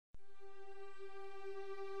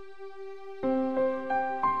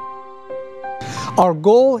Our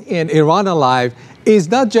goal in Iran Alive is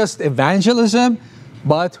not just evangelism,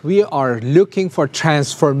 but we are looking for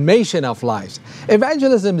transformation of lives.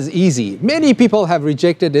 Evangelism is easy. Many people have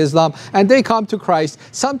rejected Islam and they come to Christ,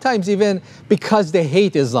 sometimes even because they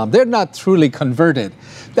hate Islam. They're not truly converted.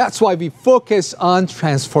 That's why we focus on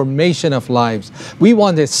transformation of lives. We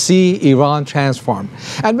want to see Iran transformed.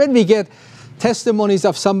 And when we get testimonies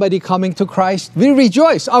of somebody coming to Christ, we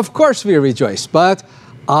rejoice. Of course we rejoice, but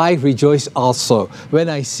I rejoice also when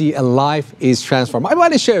I see a life is transformed. I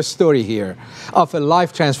want to share a story here of a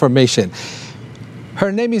life transformation.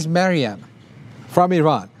 Her name is Maryam from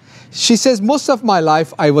Iran. She says, most of my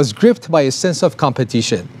life I was gripped by a sense of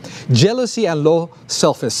competition, jealousy and low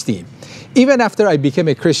self-esteem. Even after I became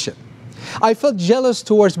a Christian, I felt jealous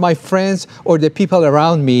towards my friends or the people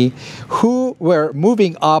around me who were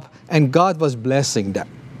moving up and God was blessing them.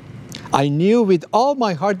 I knew with all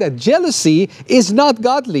my heart that jealousy is not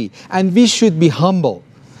godly and we should be humble,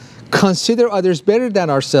 consider others better than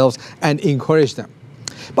ourselves and encourage them.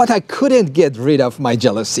 But I couldn't get rid of my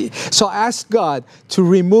jealousy, so I asked God to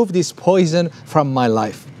remove this poison from my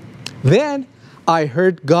life. Then I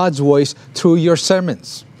heard God's voice through your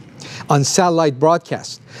sermons on satellite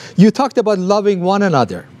broadcast. You talked about loving one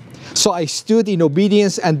another. So I stood in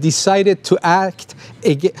obedience and decided to act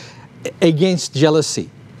against jealousy.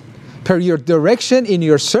 Per your direction in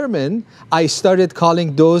your sermon, I started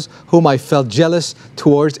calling those whom I felt jealous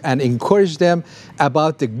towards and encouraged them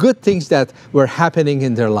about the good things that were happening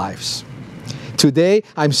in their lives. Today,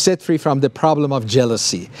 I'm set free from the problem of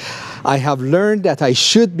jealousy. I have learned that I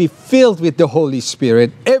should be filled with the Holy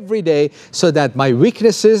Spirit every day so that my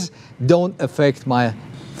weaknesses don't affect my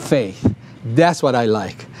faith. That's what I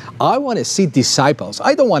like. I want to see disciples.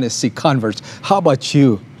 I don't want to see converts. How about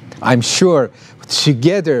you? I'm sure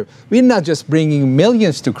together, we're not just bringing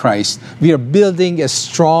millions to Christ, we are building a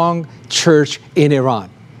strong church in Iran.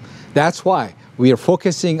 That's why we are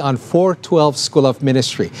focusing on 412 School of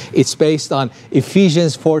Ministry. It's based on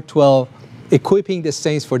Ephesians 4:12, equipping the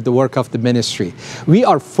saints for the work of the ministry. We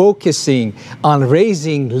are focusing on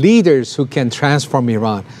raising leaders who can transform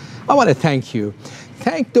Iran. I want to thank you.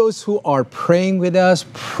 Thank those who are praying with us,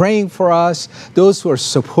 praying for us, those who are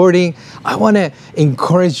supporting. I want to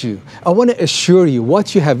encourage you. I want to assure you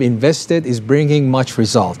what you have invested is bringing much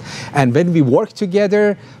result. And when we work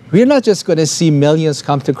together, we're not just going to see millions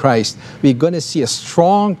come to Christ. We're going to see a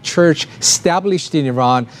strong church established in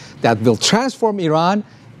Iran that will transform Iran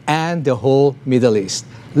and the whole Middle East.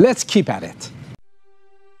 Let's keep at it.